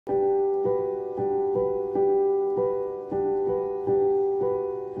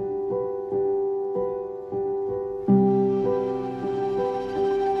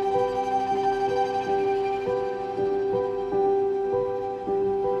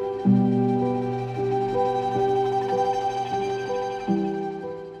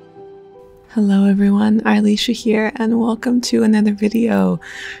Hello everyone, Arlisha here and welcome to another video.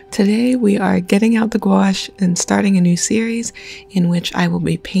 Today we are getting out the gouache and starting a new series in which I will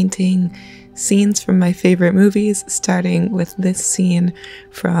be painting scenes from my favorite movies, starting with this scene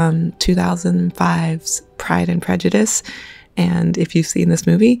from 2005's Pride and Prejudice. And if you've seen this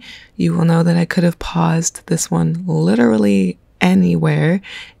movie, you will know that I could have paused this one literally anywhere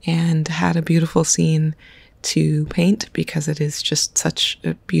and had a beautiful scene to paint because it is just such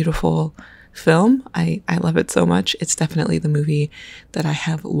a beautiful film. I love it so much. It's definitely the movie that I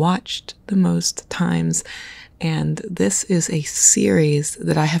have watched the most times, and this is a series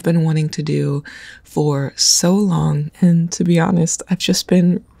that I have been wanting to do for so long, and to be honest, I've just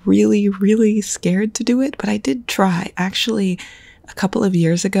been really scared to do it, but I did try. Actually, a couple of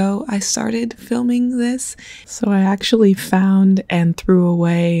years ago I started filming this, so I actually found and threw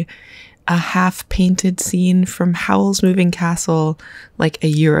away a half-painted scene from Howl's Moving Castle like a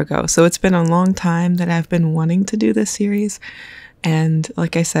year ago. So it's been a long time that I've been wanting to do this series, and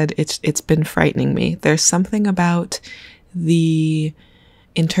like I said, it's been frightening me. There's something about the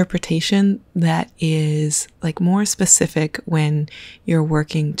interpretation that is like more specific when you're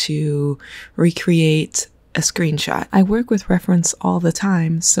working to recreate a screenshot. I work with reference all the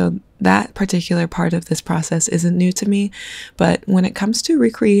time, so that particular part of this process isn't new to me, but when it comes to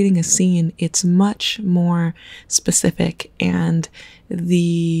recreating a scene, it's much more specific, and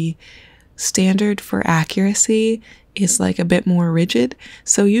the standard for accuracy is like a bit more rigid.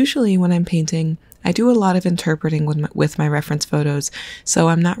 So usually when I'm painting, I do a lot of interpreting with my reference photos, so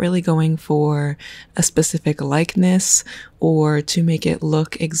I'm not really going for a specific likeness or to make it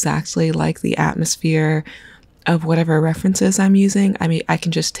look exactly like the atmosphere of whatever references I'm using. I mean, I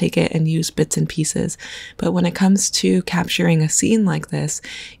can just take it and use bits and pieces. But when it comes to capturing a scene like this,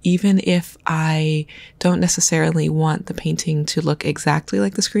 even if I don't necessarily want the painting to look exactly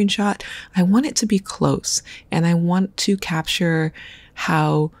like the screenshot, I want it to be close, and I want to capture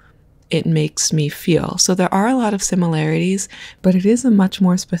how it makes me feel. So there are a lot of similarities, but it is a much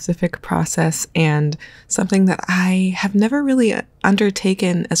more specific process and something that I have never really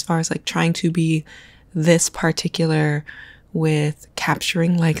undertaken as far as like trying to be this particular with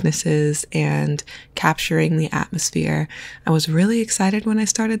capturing likenesses and capturing the atmosphere. I was really excited when I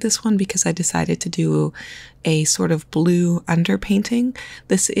started this one because I decided to do a sort of blue underpainting.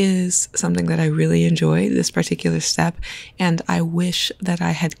 This is something that I really enjoy, this particular step, and I wish that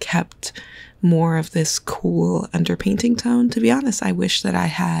I had kept more of this cool underpainting tone. To be honest, I wish that I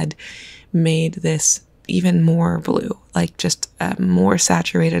had made this even more blue, like just a more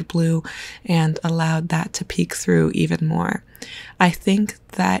saturated blue, and allowed that to peek through even more. I think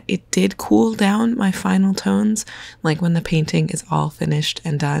that it did cool down my final tones, like when the painting is all finished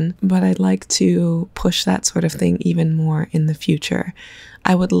and done, but I'd like to push that sort of thing even more in the future.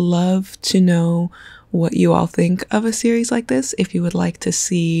 I would love to know what you all think of a series like this, if you would like to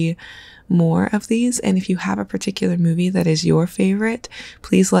see more of these, and if you have a particular movie that is your favorite,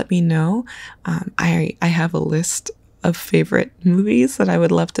 please let me know. I have a list of favorite movies that I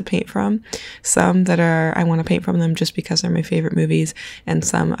would love to paint from. Some that I want to paint from them just because they're my favorite movies, and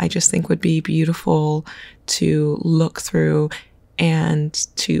some I just think would be beautiful to look through and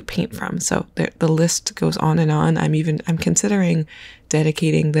to paint from. So the list goes on and on. I'm considering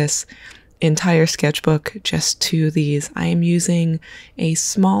dedicating this entire sketchbook just to these. I am using a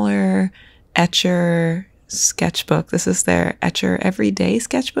smaller Etchr sketchbook. This is their Etchr Everday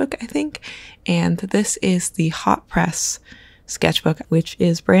sketchbook, I think, and this is the hot press sketchbook, which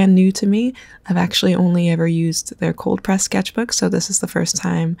is brand new to me. I've actually only ever used their cold press sketchbook, so this is the first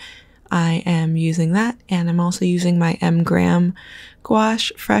time I am using that. And I'm also using my M-Gram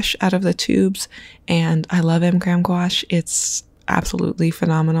gouache fresh out of the tubes, and I love M-Gram gouache. It's absolutely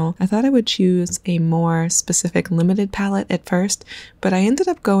phenomenal. I thought I would choose a more specific limited palette at first, but I ended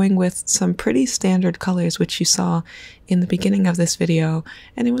up going with some pretty standard colors, which you saw in the beginning of this video,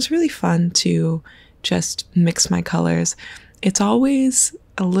 and it was really fun to just mix my colors. It's always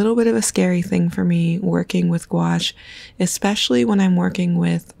a little bit of a scary thing for me working with gouache, especially when I'm working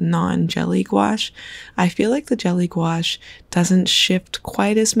with non-jelly gouache. I feel like the jelly gouache doesn't shift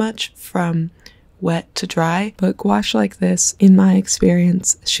quite as much from wet to dry, but gouache like this, in my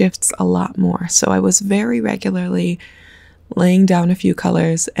experience, shifts a lot more. So I was very regularly laying down a few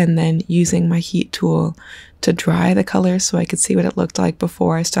colors and then using my heat tool to dry the colors so I could see what it looked like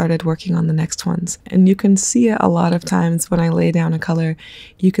before I started working on the next ones. And you can see it a lot of times when I lay down a color,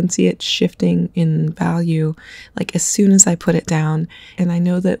 you can see it shifting in value like as soon as I put it down. And I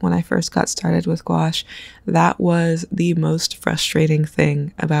know that when I first got started with gouache, that was the most frustrating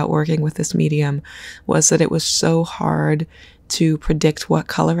thing about working with this medium, was that it was so hard to predict what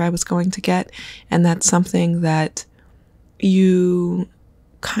color I was going to get. And that's something that you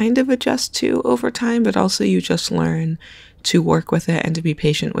kind of adjust to over time, but also you just learn to work with it and to be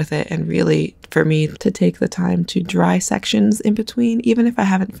patient with it. And really, for me, to take the time to dry sections in between, even if I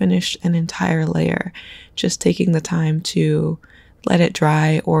haven't finished an entire layer, just taking the time to let it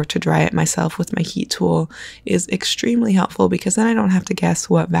dry or to dry it myself with my heat tool is extremely helpful, because then I don't have to guess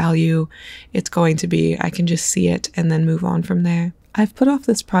what value it's going to be. I can just see it and then move on from there. I've put off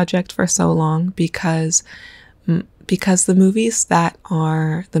this project for so long because the movies that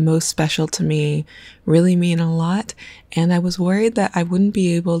are the most special to me really mean a lot, and I was worried that I wouldn't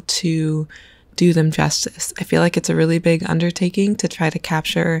be able to do them justice. I feel like it's a really big undertaking to try to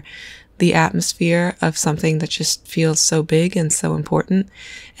capture the atmosphere of something that just feels so big and so important,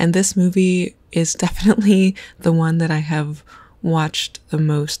 and this movie is definitely the one that I have watched the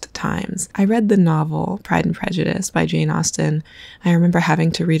most times. I read the novel Pride and Prejudice by Jane Austen. I remember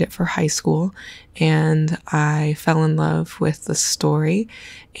having to read it for high school, and I fell in love with the story.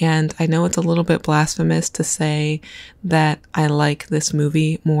 And I know it's a little bit blasphemous to say that I like this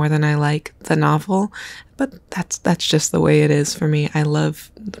movie more than I like the novel, but that's just the way it is for me. I love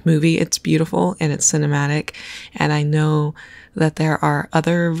the movie. It's beautiful and it's cinematic, and I know that there are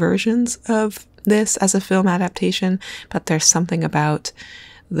other versions of this as a film adaptation, but there's something about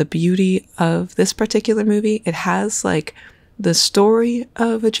the beauty of this particular movie. It has like the story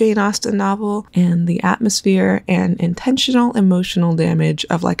of a Jane Austen novel and the atmosphere and intentional emotional damage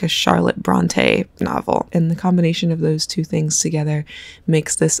of like a Charlotte Bronte novel. And the combination of those two things together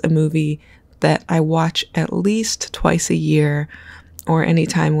makes this a movie that I watch at least twice a year, or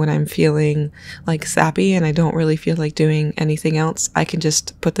anytime when I'm feeling like sappy and I don't really feel like doing anything else. I can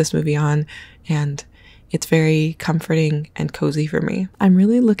just put this movie on and it's very comforting and cozy for me. I'm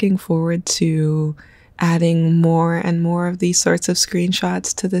really looking forward to adding more and more of these sorts of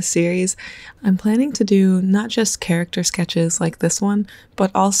screenshots to this series. I'm planning to do not just character sketches like this one, but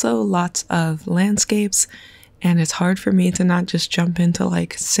also lots of landscapes. And it's hard for me to not just jump into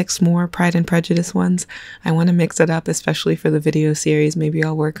like 6 more Pride and Prejudice ones. I want to mix it up, especially for the video series. Maybe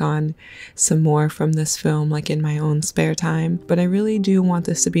I'll work on some more from this film like in my own spare time. But I really do want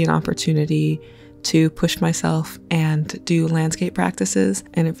this to be an opportunity to push myself and do landscape practices.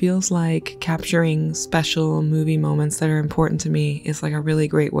 And it feels like capturing special movie moments that are important to me is like a really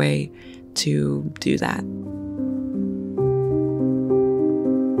great way to do that.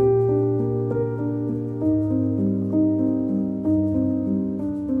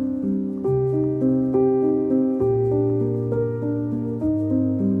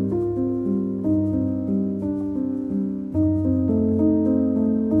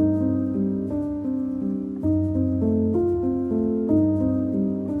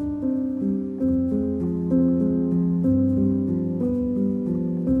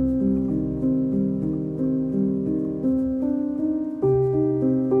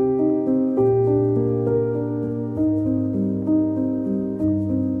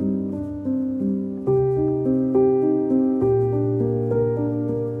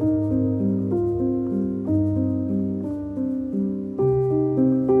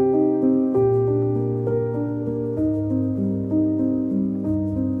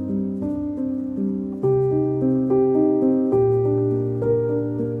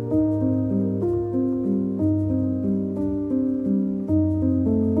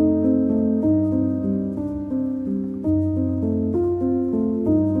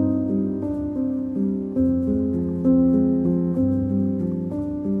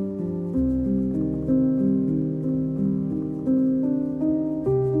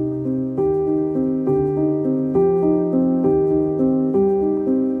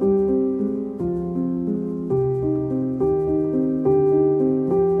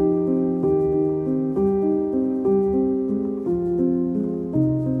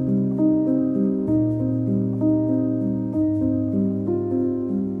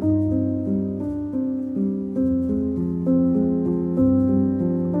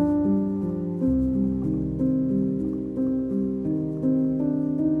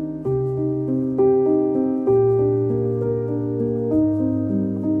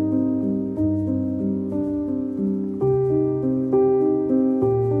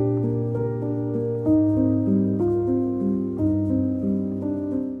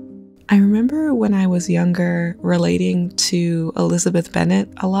 was younger, relating to Elizabeth Bennet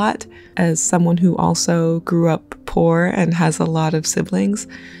a lot. As someone who also grew up poor and has a lot of siblings,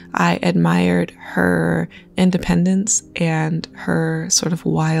 I admired her independence and her sort of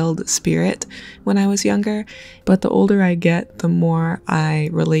wild spirit when I was younger. But the older I get, the more I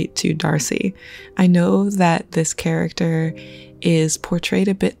relate to Darcy. I know that this character is portrayed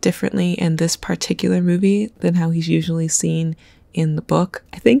a bit differently in this particular movie than how he's usually seen in the book.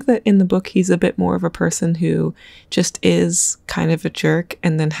 I think that in the book he's a bit more of a person who just is kind of a jerk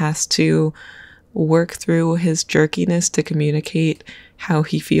and then has to work through his jerkiness to communicate how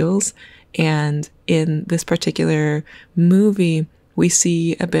he feels. And in this particular movie, we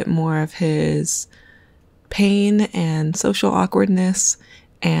see a bit more of his pain and social awkwardness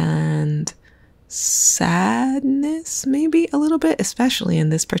and sadness, maybe a little bit, especially in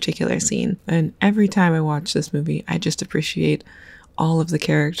this particular scene. And every time I watch this movie, I just appreciate all of the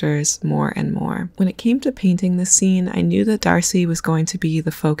characters more and more. When it came to painting this scene, I knew that Darcy was going to be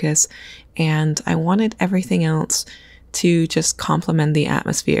the focus, and I wanted everything else to just complement the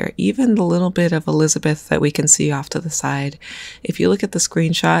atmosphere, even the little bit of Elizabeth that we can see off to the side. If you look at the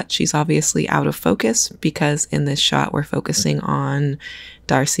screenshot, she's obviously out of focus because in this shot we're focusing on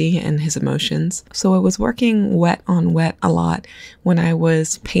Darcy and his emotions. So I was working wet on wet a lot when I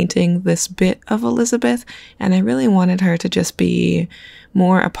was painting this bit of Elizabeth, and I really wanted her to just be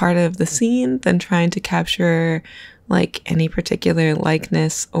more a part of the scene than trying to capture like any particular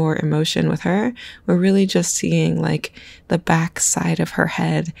likeness or emotion with her. We're really just seeing like the back side of her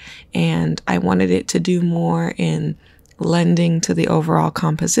head, and I wanted it to do more in lending to the overall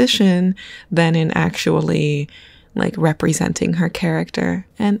composition than in actually like representing her character,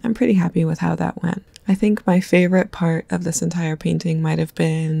 and I'm pretty happy with how that went. I think my favorite part of this entire painting might have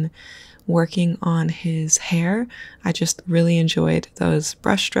been working on his hair. I just really enjoyed those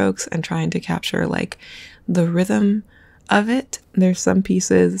brush strokes and trying to capture like the rhythm of it. There's some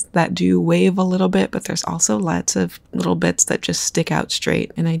pieces that do wave a little bit, but there's also lots of little bits that just stick out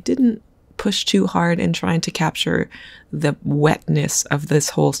straight. And I didn't push too hard in trying to capture the wetness of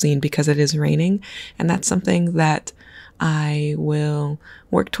this whole scene because it is raining. And that's something that I will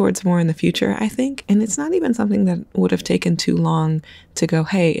work towards more in the future, I think. And it's not even something that would have taken too long to go,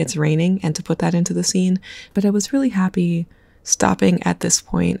 hey, it's raining, and to put that into the scene. But I was really happy stopping at this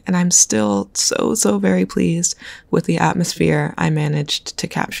point, and I'm still so very pleased with the atmosphere I managed to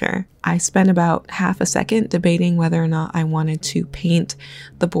capture. I spent about half a second debating whether or not I wanted to paint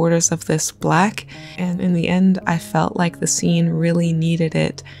the borders of this black, and in the end I felt like the scene really needed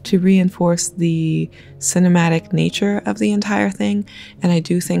it to reinforce the cinematic nature of the entire thing, and I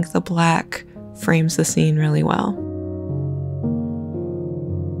do think the black frames the scene really well.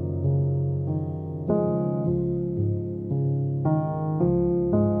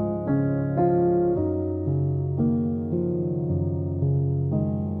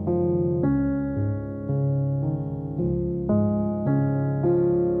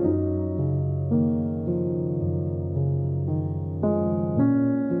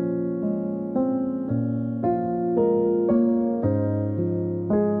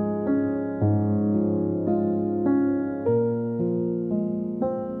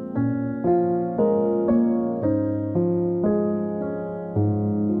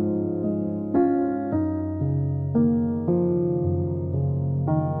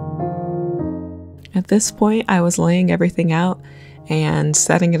 At this point, I was laying everything out and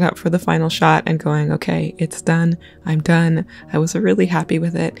setting it up for the final shot and going, okay, it's done. I'm done. I was really happy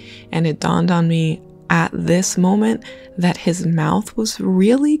with it. And it dawned on me at this moment that his mouth was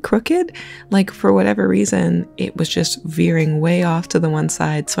really crooked. Like, for whatever reason, it was just veering way off to the one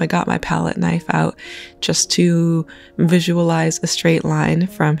side. So I got my palette knife out just to visualize a straight line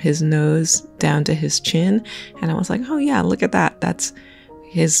from his nose down to his chin. And I was like, oh yeah, look at that. That's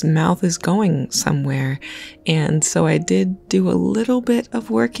his mouth is going somewhere. And so I did do a little bit of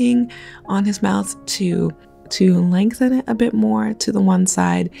working on his mouth to lengthen it a bit more to the one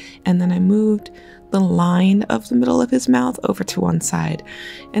side, and then I moved the line of the middle of his mouth over to one side.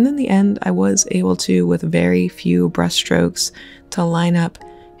 And in the end, I was able to, with very few brush strokes, to line up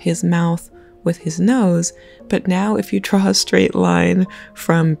his mouth with his nose. But now if you draw a straight line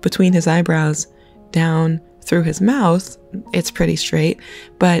from between his eyebrows down through his mouth, it's pretty straight.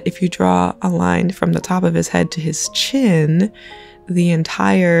 But if you draw a line from the top of his head to his chin, the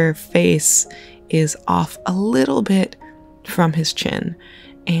entire face is off a little bit from his chin.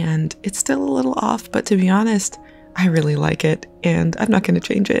 And it's still a little off, but to be honest, I really like it, and I'm not going to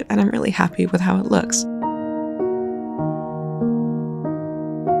change it, and I'm really happy with how it looks.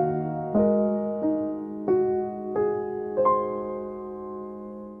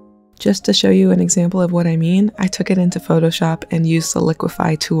 Just to show you an example of what I mean, I took it into Photoshop and used the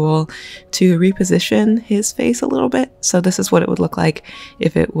liquify tool to reposition his face a little bit. So this is what it would look like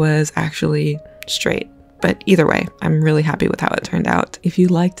if it was actually straight. But either way, I'm really happy with how it turned out. If you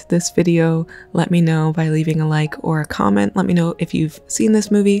liked this video, let me know by leaving a like or a comment. Let me know if you've seen this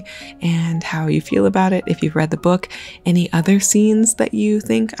movie and how you feel about it. If you've read the book, any other scenes that you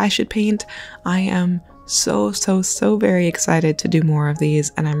think I should paint. I am so very excited to do more of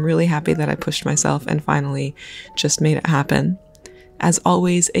these, and I'm really happy that I pushed myself and finally just made it happen. As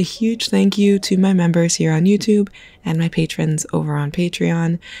always, a huge thank you to my members here on YouTube and my patrons over on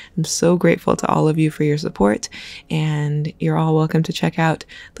Patreon. I'm so grateful to all of you for your support, and you're all welcome to check out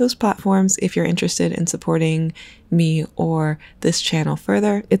those platforms if you're interested in supporting me or this channel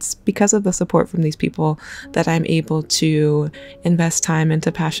further. It's because of the support from these people that I'm able to invest time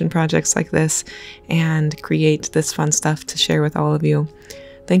into passion projects like this and create this fun stuff to share with all of you.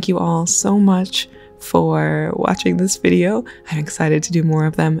 Thank you all so much for watching this video. I'm excited to do more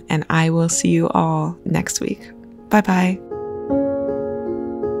of them, and I will see you all next week. Bye bye.